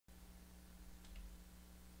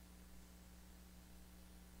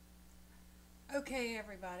Okay,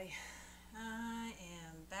 everybody, I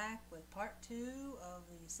am back with part 2 of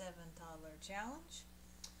the 7 Toddler Challenge.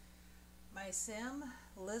 My sim,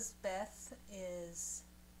 LizBeth, is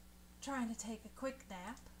trying to take a quick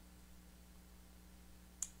nap.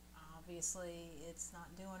 Obviously, it's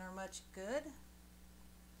not doing her much good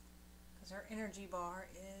because her energy bar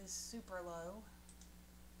is super low.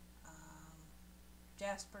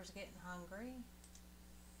 Jasper's getting hungry.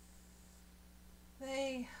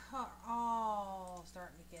 They are all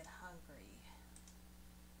starting to get hungry.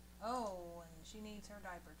 Oh, and she needs her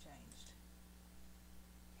diaper changed.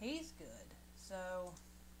 He's good. So,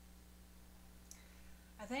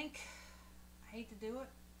 I think, I hate to do it,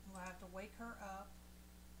 I'm going to have to wake her up.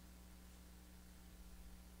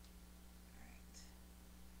 Alright.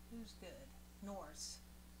 Who's good? Norse.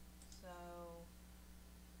 So,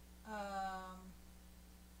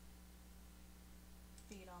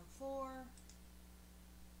 feet on floor.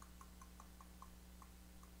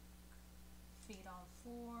 Feet on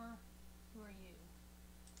floor. Who are you?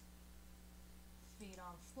 Feet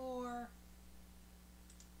on floor.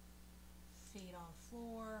 Feet on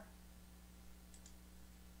floor.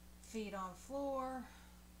 Feet on floor.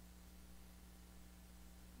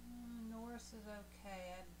 Norris is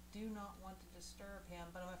okay. I do not want to disturb him,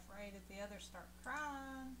 but I'm afraid if the others start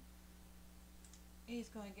crying, he's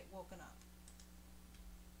going to get woken up.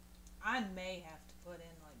 I may have to put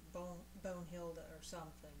in like Bone Hilda or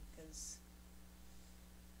something, because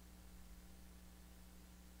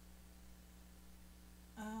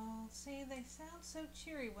oh, see, they sound so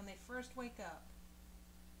cheery when they first wake up.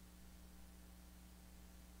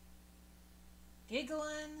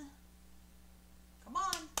 Giggling. Come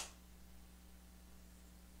on.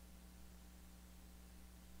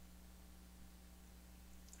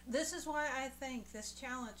 This is why I think this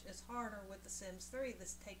challenge is harder with The Sims 3.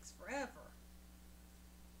 This takes forever.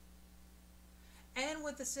 And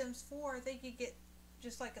with The Sims 4, I think you get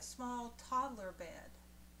just like a small toddler bed.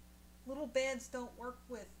 Little beds don't work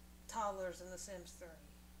with toddlers in The Sims 3.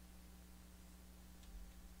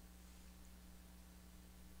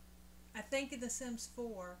 I think in The Sims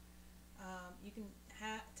 4, you can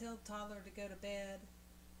tell the toddler to go to bed,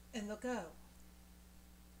 and they'll go.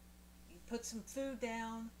 You put some food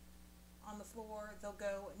down on the floor, they'll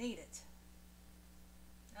go and eat it.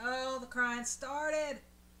 Oh, the crying started!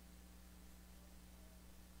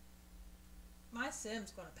 My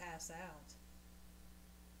sim's gonna pass out.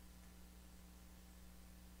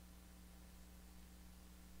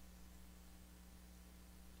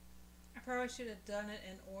 I probably should have done it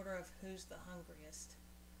in order of who's the hungriest.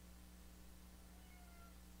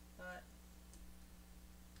 But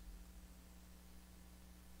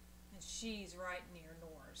and she's right near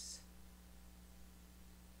Norse.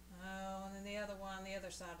 Oh, and then the other one, the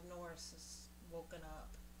other side of Norse is woken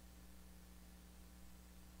up.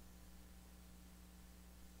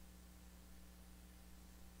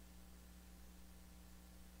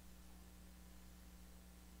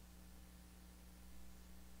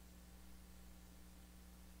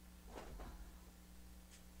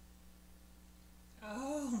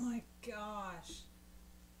 Oh my gosh.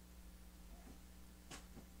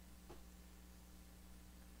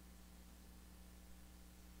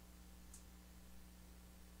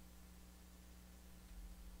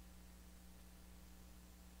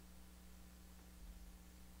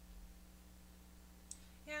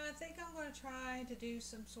 Yeah, I think I'm going to try to do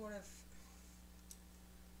some sort of,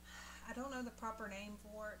 I don't know the proper name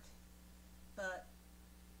for it, but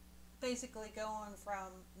basically going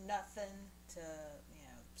from nothing to,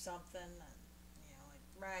 something, like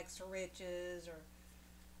rags to riches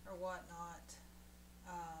or whatnot.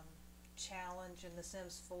 Challenge in The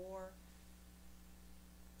Sims 4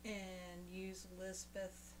 and use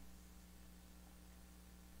LizBeth.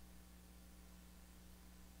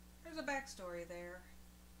 There's a backstory there.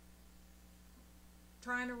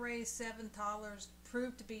 Trying to raise 7 toddlers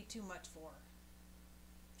proved to be too much for her.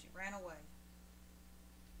 She ran away.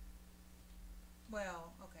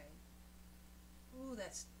 Well, okay. Ooh,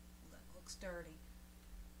 that looks dirty.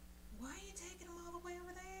 Why are you taking them all the way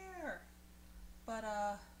over there? But,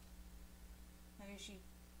 maybe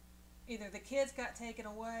either the kids got taken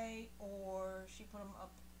away or she put them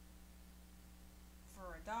up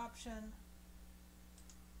for adoption.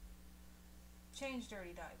 Change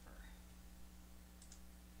dirty diaper.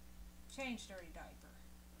 Change dirty diaper.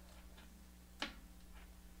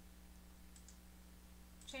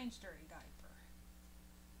 Change dirty diaper.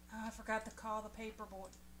 Oh, I forgot to call the paper boy.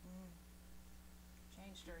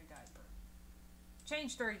 Change dirty diaper.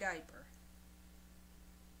 Change dirty diaper.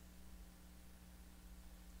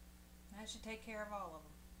 That should take care of all of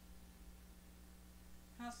them.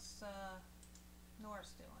 How's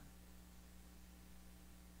Norris doing?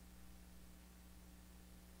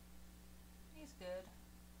 He's good.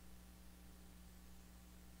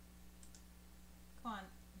 Come on,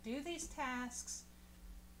 do these tasks,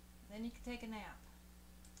 then you can take a nap.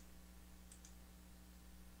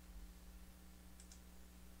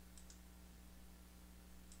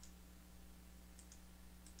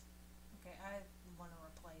 Okay, I want to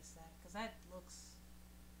replace that because that looks.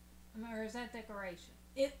 Or is that decoration?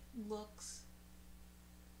 It looks.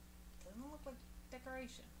 Doesn't look like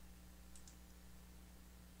decoration.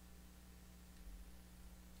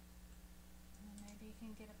 Maybe you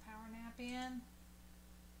can get a power nap in.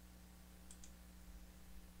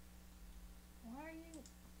 Why are you?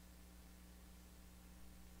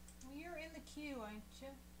 Well, you're in the queue, ain't you,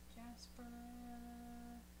 Jasper?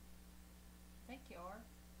 I think you are.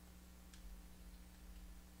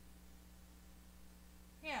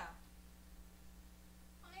 Yeah.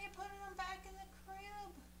 Why are you putting him back in the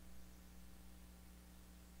crib?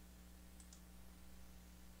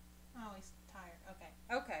 Oh, he's tired. Okay.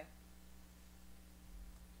 Okay.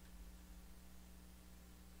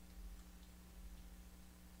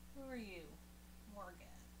 Who are you? Morgan.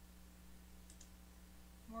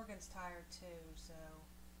 Morgan's tired too, so.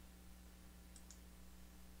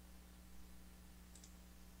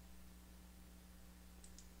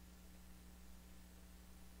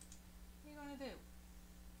 What are you gonna do?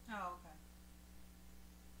 Oh, okay.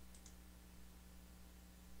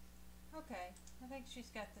 Okay, I think she's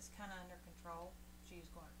got this kind of under control. She's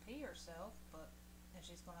going to pee herself, and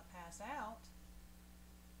she's going to pass out.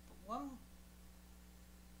 But one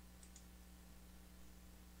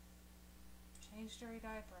changed her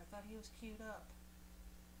diaper. I thought he was queued up.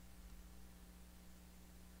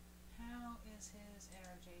 How is his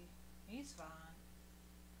energy? He's fine.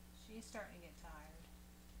 She's starting to get tired.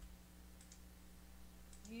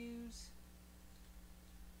 Use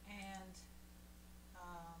and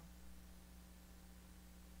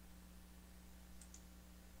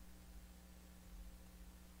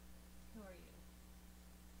who are you?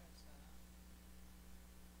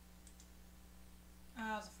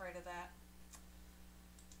 I was afraid of that.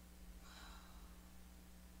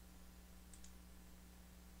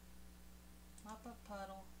 Mop up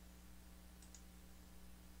puddle.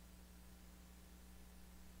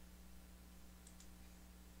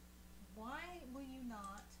 Why will you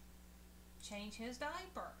not change his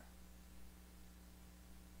diaper?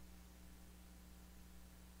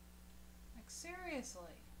 Like,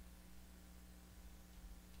 seriously.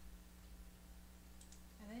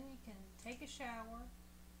 And then you can take a shower.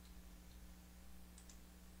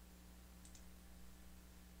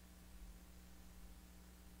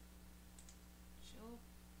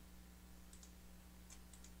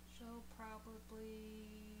 She'll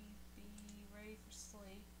probably be ready for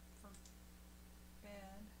sleep, for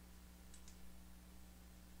bed.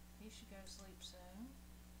 He should go to sleep soon.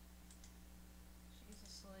 She's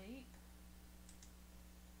asleep.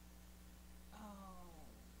 Oh.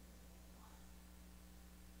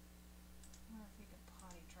 I wonder if you can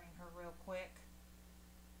potty train her real quick.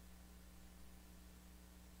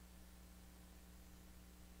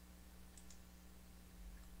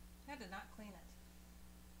 I did not clean it.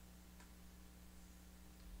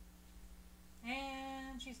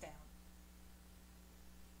 And she's down.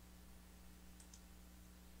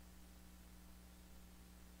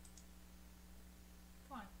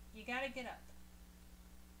 Come on, you gotta get up.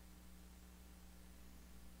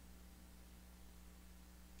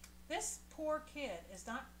 This poor kid is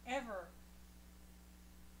not ever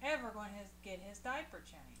going to get his diaper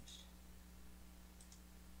changed.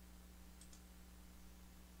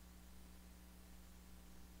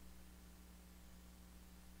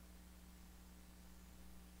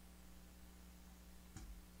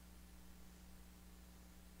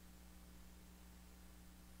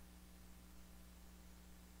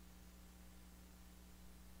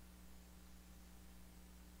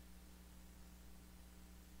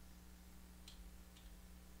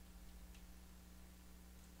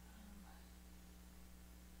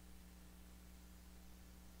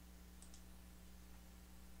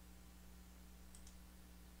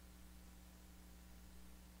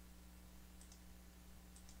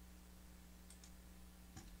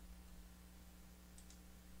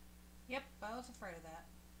 Yep, I was afraid of that.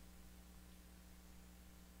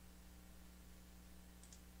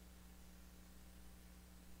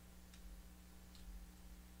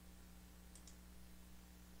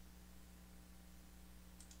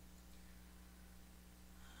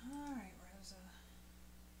 Alright, Rosa.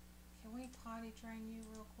 Can we potty train you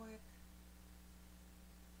real quick?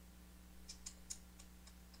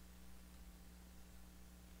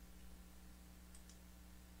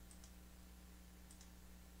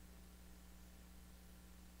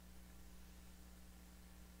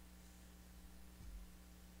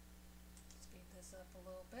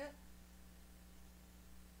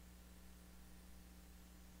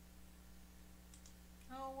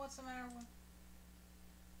 what's the matter with...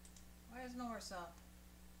 Why is Norris up?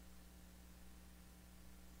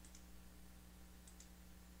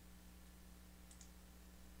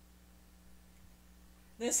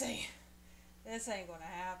 This ain't gonna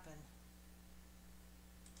happen.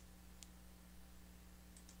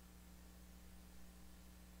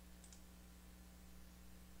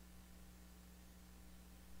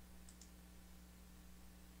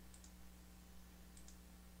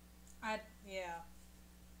 Yeah.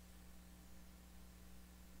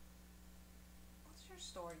 What's your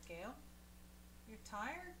story, Gail? You're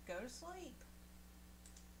tired? Go to sleep.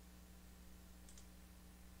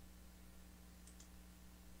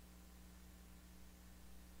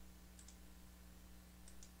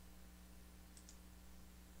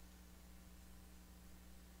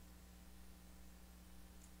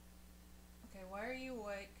 Okay, why are you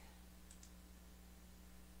awake?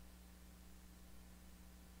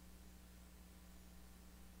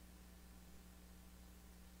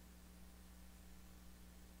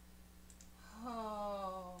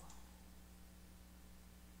 Oh.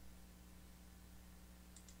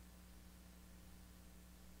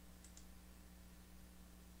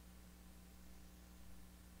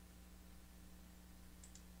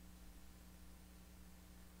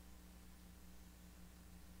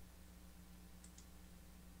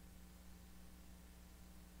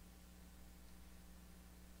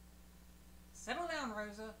 Settle down,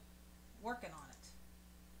 Rosa. Working on it.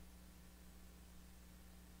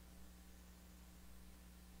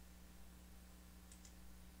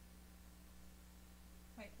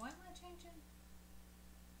 Wait, why am I changing?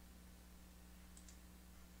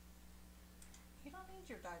 You don't need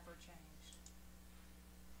your diaper changed.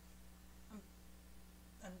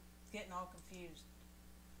 I'm getting all confused.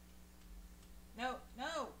 No,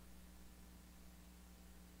 no!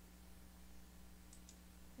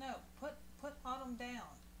 No, put Autumn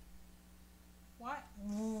down. What?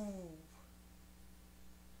 Move.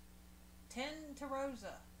 Tend to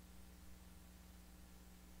Rosa.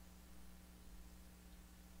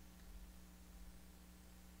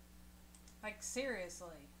 Like,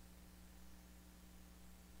 seriously.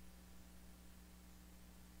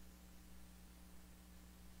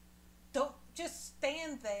 Don't just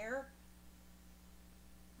stand there.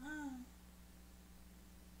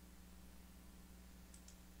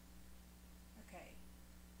 Okay.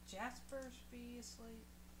 Jasper should be asleep.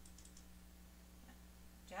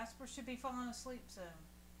 Jasper should be falling asleep soon.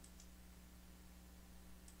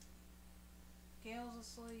 Gail's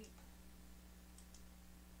asleep.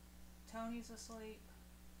 Tony's asleep.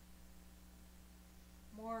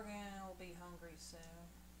 Morgan will be hungry soon.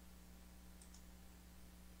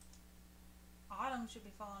 Autumn should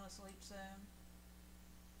be falling asleep soon.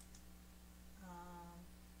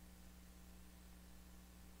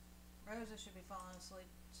 Rosa should be falling asleep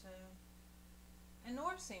soon. And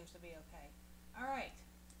North seems to be okay. Alright.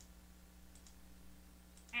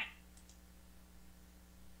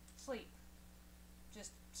 Sleep.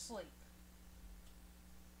 Just sleep.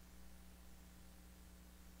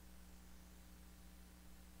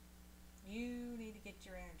 You need to get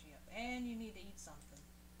your energy up. And you need to eat something.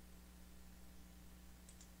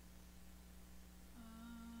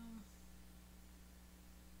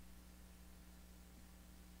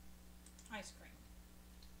 Ice cream.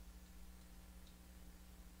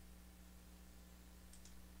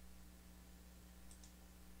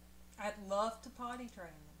 I'd love to potty train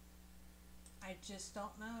them. I just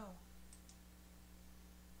don't know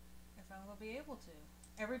if I'm going to be able to.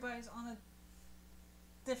 Everybody's on a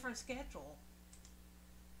different schedule.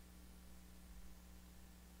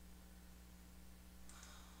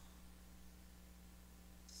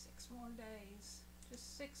 Six more days.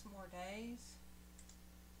 Just 6 more days.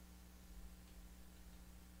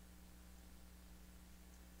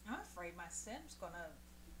 I'm afraid my Sim's gonna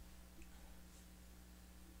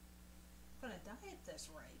die at this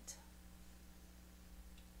rate.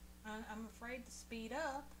 I'm afraid to speed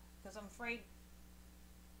up because I'm afraid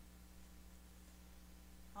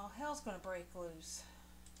all hell's gonna break loose.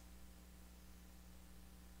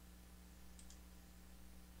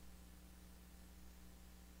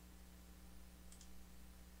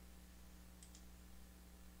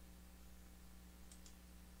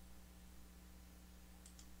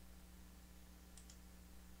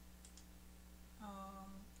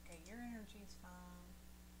 Okay, your energy's fine.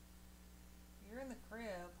 You're in the crib.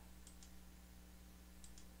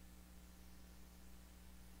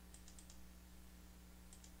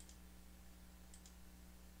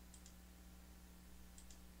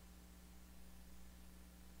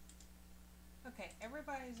 Okay,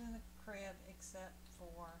 everybody's in the crib except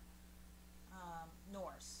for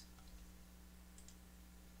Norse.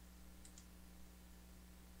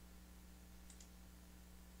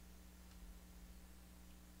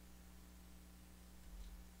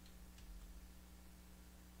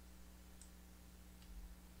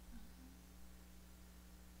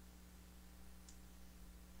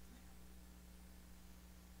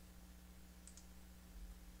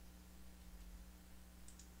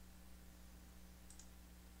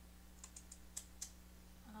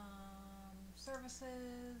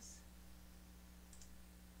 services.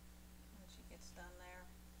 When she gets done there,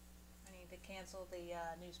 I need to cancel the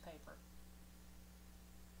newspaper.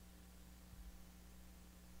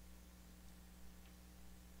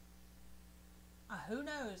 Who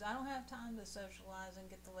knows? I don't have time to socialize and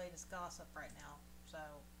get the latest gossip right now, so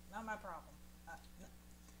not my problem.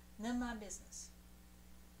 None of my business.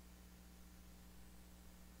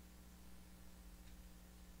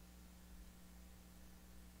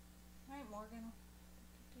 All right, Morgan.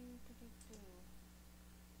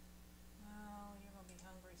 Oh, you're gonna be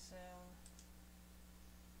hungry soon.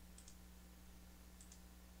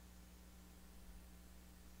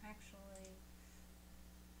 Actually,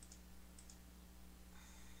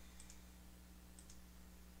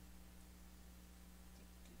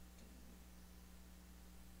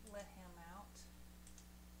 let him out.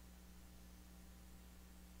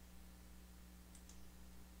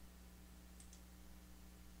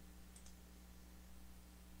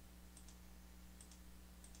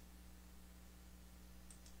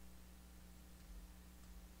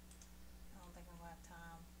 I don't think I'm gonna have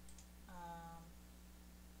time.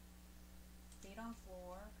 Feet on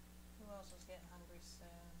floor. Who else is getting hungry soon?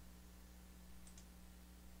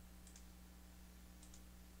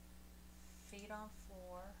 Feet on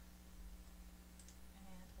floor.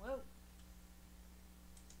 And whoa.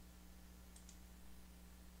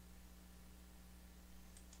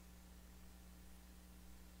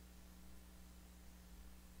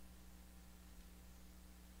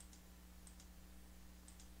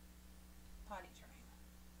 Potty train.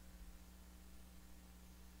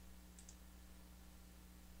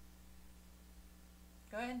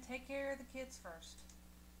 Go ahead and take care of the kids first.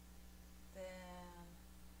 Then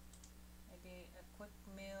maybe a quick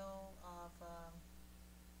meal of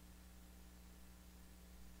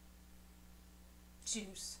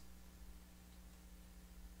juice.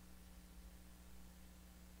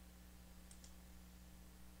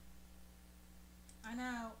 I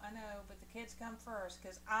know, but the kids come first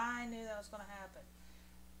because I knew that was going to happen.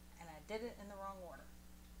 And I did it in the wrong order.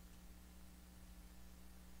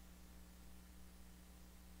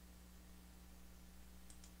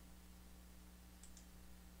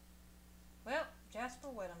 Well, Jasper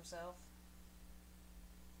wet himself.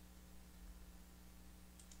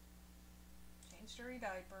 Changed her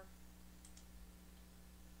diaper.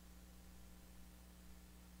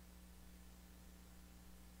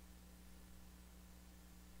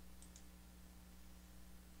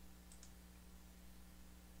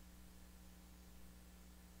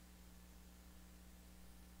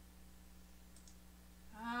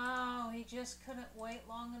 Oh, he just couldn't wait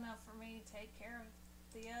long enough for me to take care of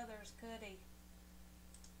the others, could he?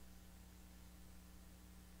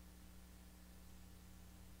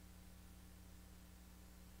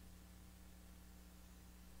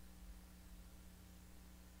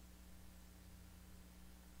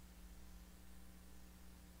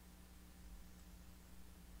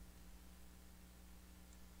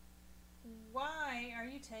 Why are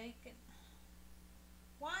you taking...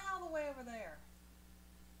 Why all the way over there?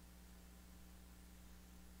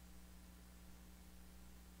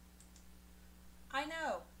 I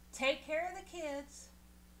know. Take care of the kids.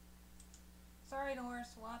 Sorry, Norris.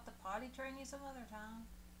 We'll have to potty train you some other time.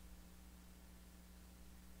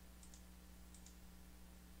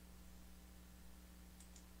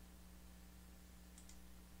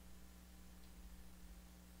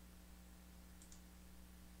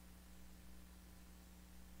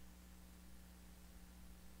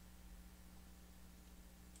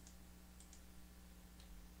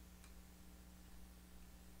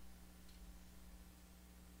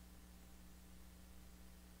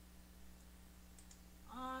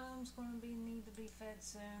 Autumn's going to need to be fed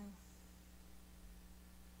soon.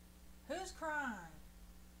 Who's crying?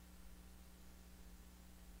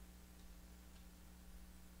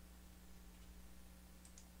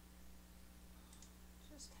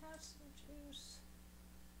 Just have some juice.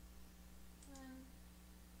 And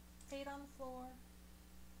feet on the floor.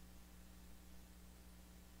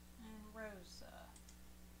 And Rosa.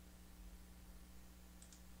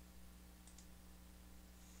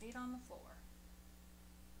 Feet on the floor.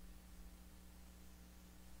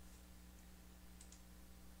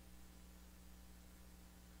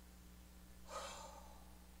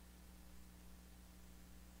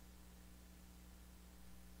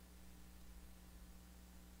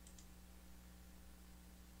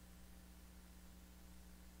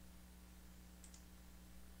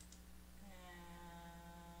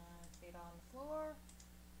 On the floor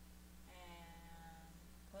and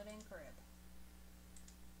put in crib.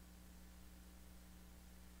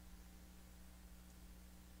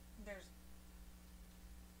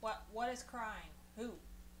 What is crying? Who?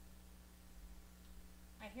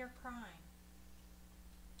 I hear crying.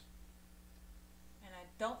 And I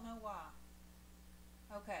don't know why.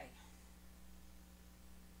 Okay.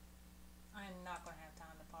 I am not going to have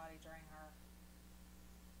time to potty train her.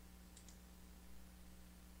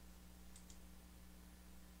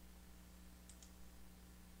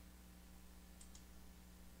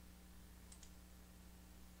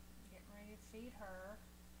 Getting ready to feed her.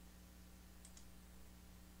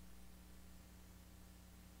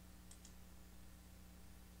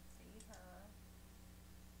 Feed her.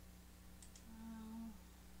 Oh,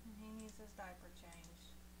 he needs his diaper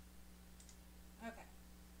changed. Okay.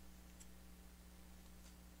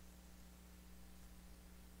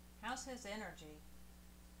 How's his energy?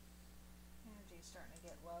 Energy's starting to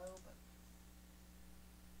get low, but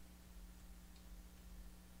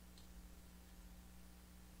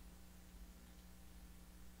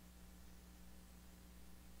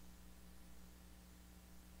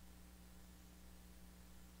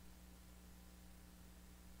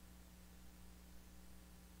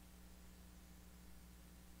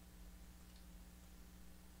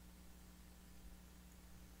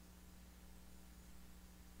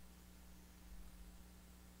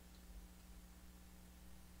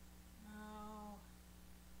oh,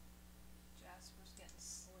 Jasper's getting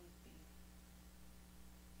sleepy.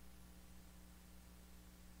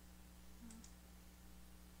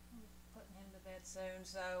 I'm putting him to bed soon,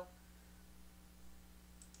 so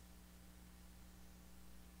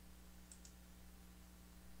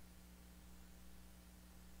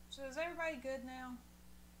is everybody good now?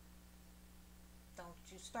 Don't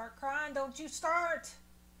you start crying, don't you start!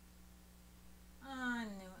 I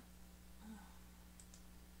knew it.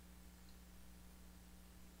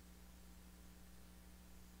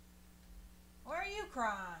 Why are you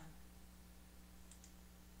crying?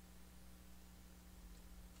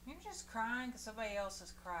 You're just crying because somebody else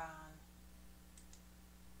is crying.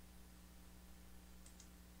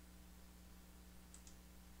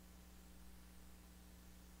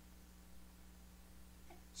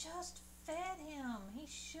 I just fed him. He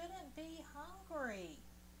shouldn't be hungry.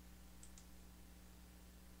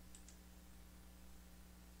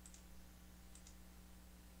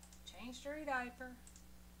 Changed her diaper.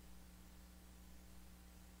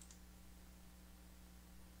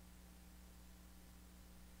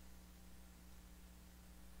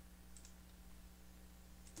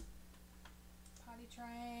 Potty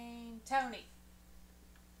train Tony.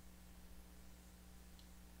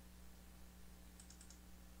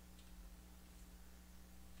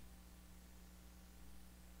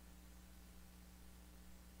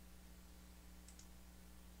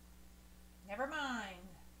 Never mind.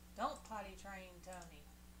 Don't potty train Tony.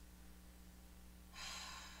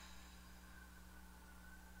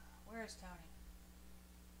 Where's Tony?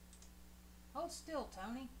 Hold still,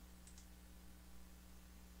 Tony.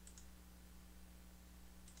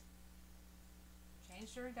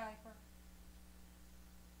 Changed her diaper.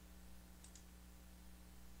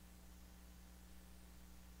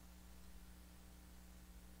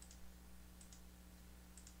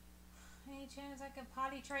 Any chance I could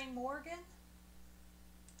potty train Morgan?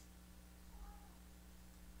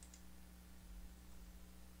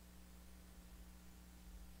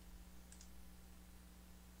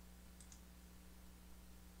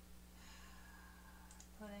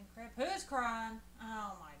 Put in crib. Who's crying?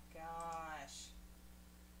 Oh my gosh.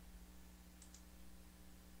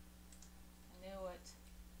 I knew it.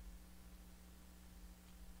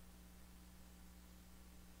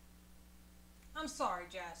 I'm sorry,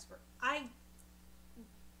 Jasper. I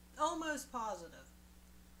almost positive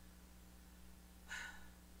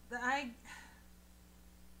that I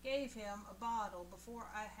gave him a bottle before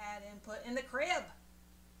I had him put in the crib.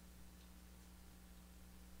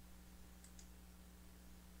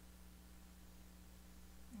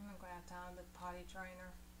 I'm not going to have time to potty train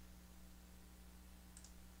her.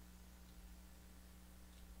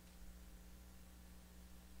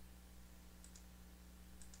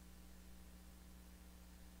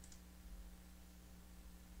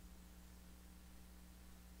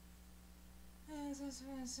 This has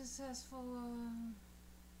been successful. Well,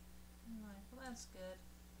 that's good.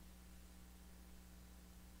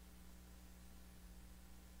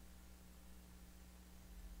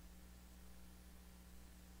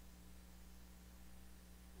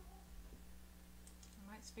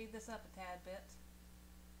 I might speed this up a tad bit.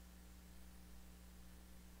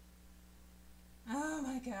 Oh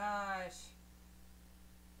my gosh.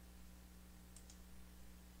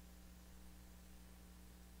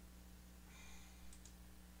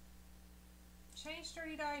 Changed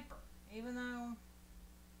dirty diaper, even though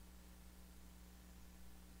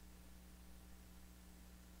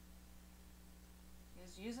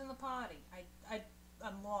He's using the potty.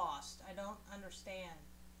 I'm lost. I don't understand.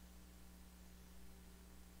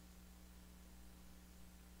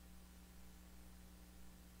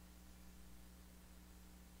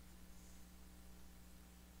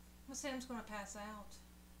 Miss Sam's gonna pass out.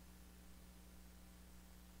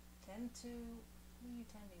 Tend to. Who are you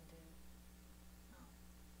tending to? Oh.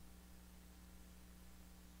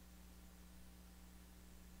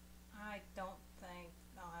 I don't think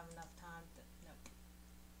I'll have enough time to. Nope.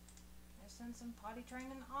 This isn't potty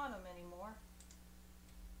training Autumn anymore.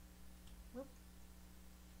 Whoop.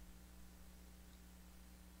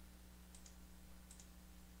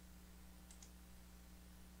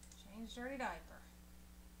 Change dirty diaper.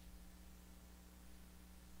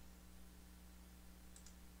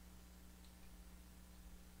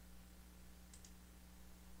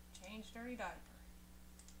 Change dirty diaper.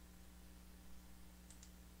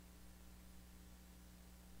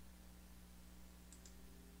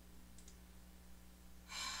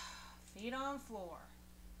 Feet on floor.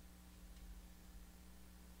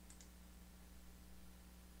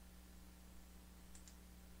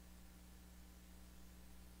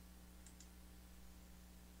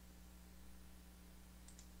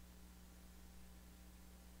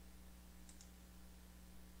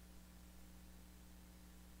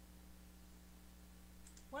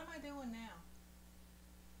 What am I doing now?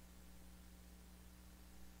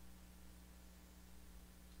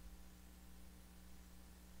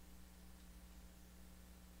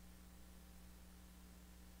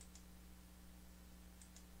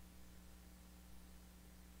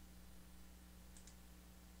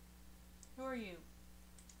 Who are you?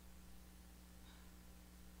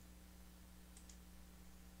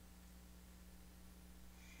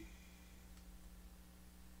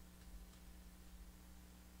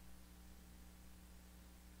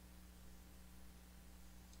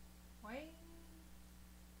 Wait.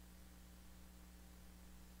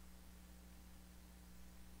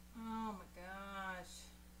 Oh my gosh.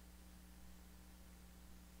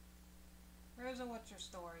 Rosa, what's your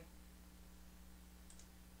story?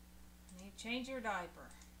 You change your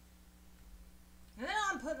diaper. And then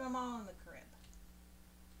I'm putting them all in the crib.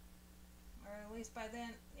 Or at least by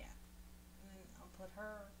then, yeah. And then I'll put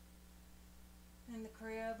her in the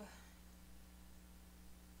crib.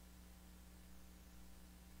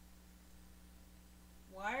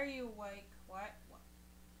 Why are you awake?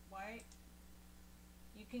 Why?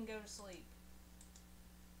 You can go to sleep.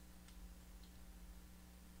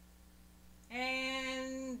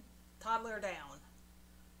 And toddler down.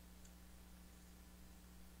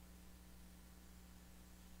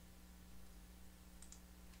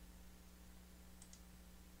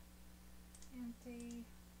 Empty.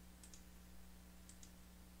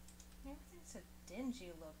 Everything's so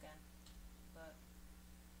dingy looking. But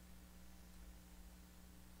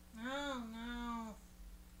oh no.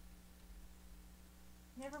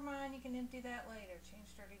 Never mind, you can empty that later. Change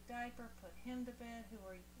dirty diaper, put him to bed. Who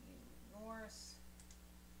are you? Norris.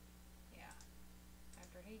 Yeah.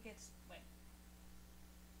 After he gets wait.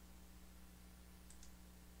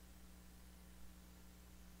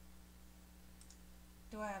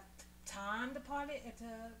 Do I have time to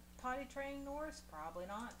potty train Norris? Probably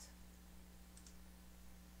not.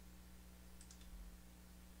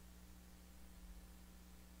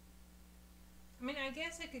 I mean, I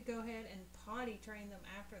guess I could go ahead and potty train them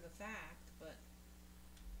after the fact, but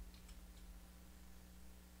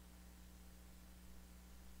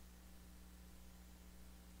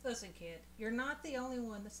listen, kid, you're not the only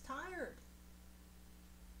one that's tired.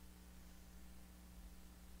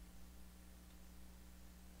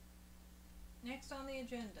 Next on the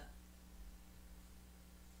agenda.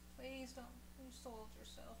 Please don't. You soiled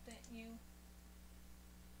yourself, didn't you?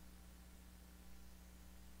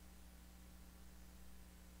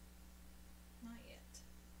 Not yet.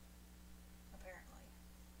 Apparently.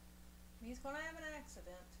 He's gonna have an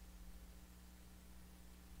accident.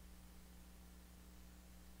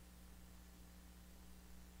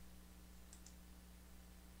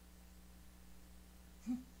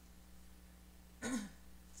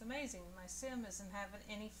 It's amazing. My sim isn't having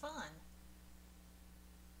any fun.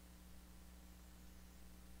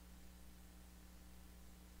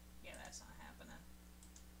 Yeah, that's not happening.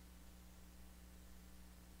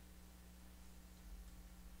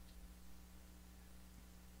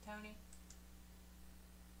 Tony?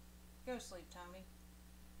 Go to sleep, Tony.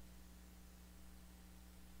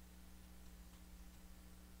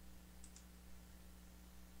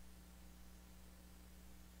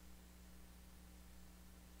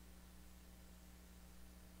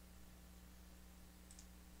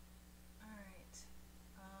 Alright.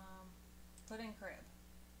 Put in crib.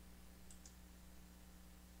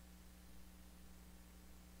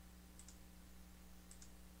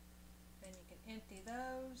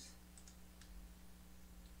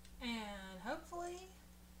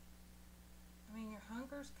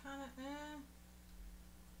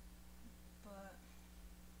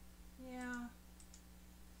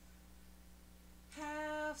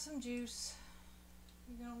 some juice.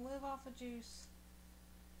 You're going to live off of juice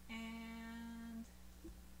and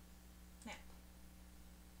nap.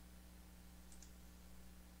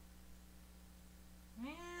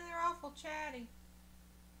 Man, they're awful chatty.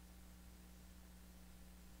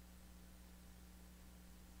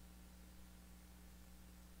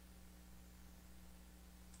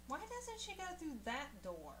 Why doesn't she go through that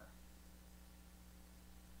door?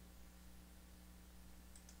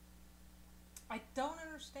 I don't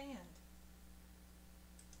understand.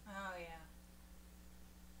 Oh, yeah.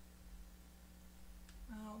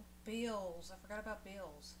 Oh, bills. I forgot about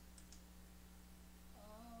bills.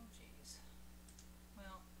 Oh, jeez.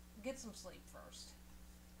 Well, get some sleep first.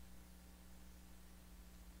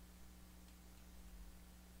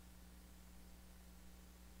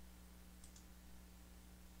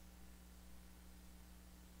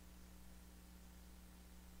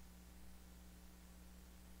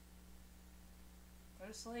 Go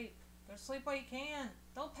to sleep. Go to sleep while you can.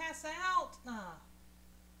 Don't pass out.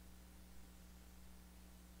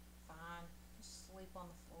 Fine. Just sleep on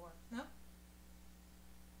the floor. No.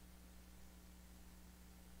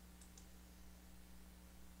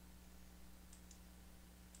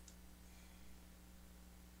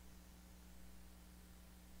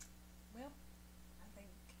 Well, I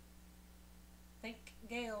think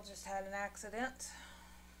Gail just had an accident.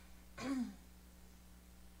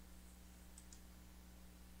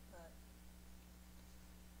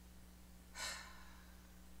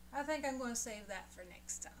 I think I'm going to save that for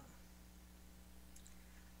next time.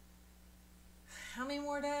 How many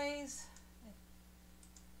more days?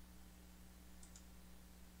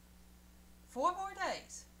 4 more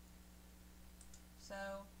days. So,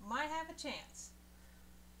 might have a chance.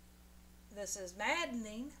 This is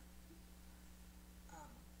maddening.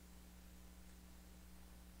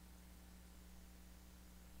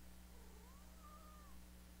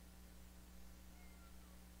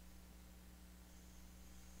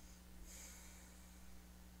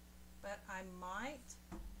 But I might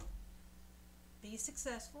be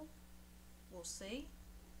successful. We'll see.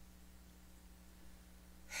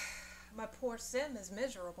 My poor sim is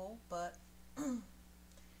miserable, but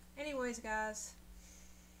anyways, guys,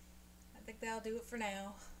 I think that'll do it for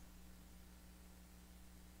now.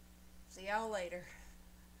 See y'all later.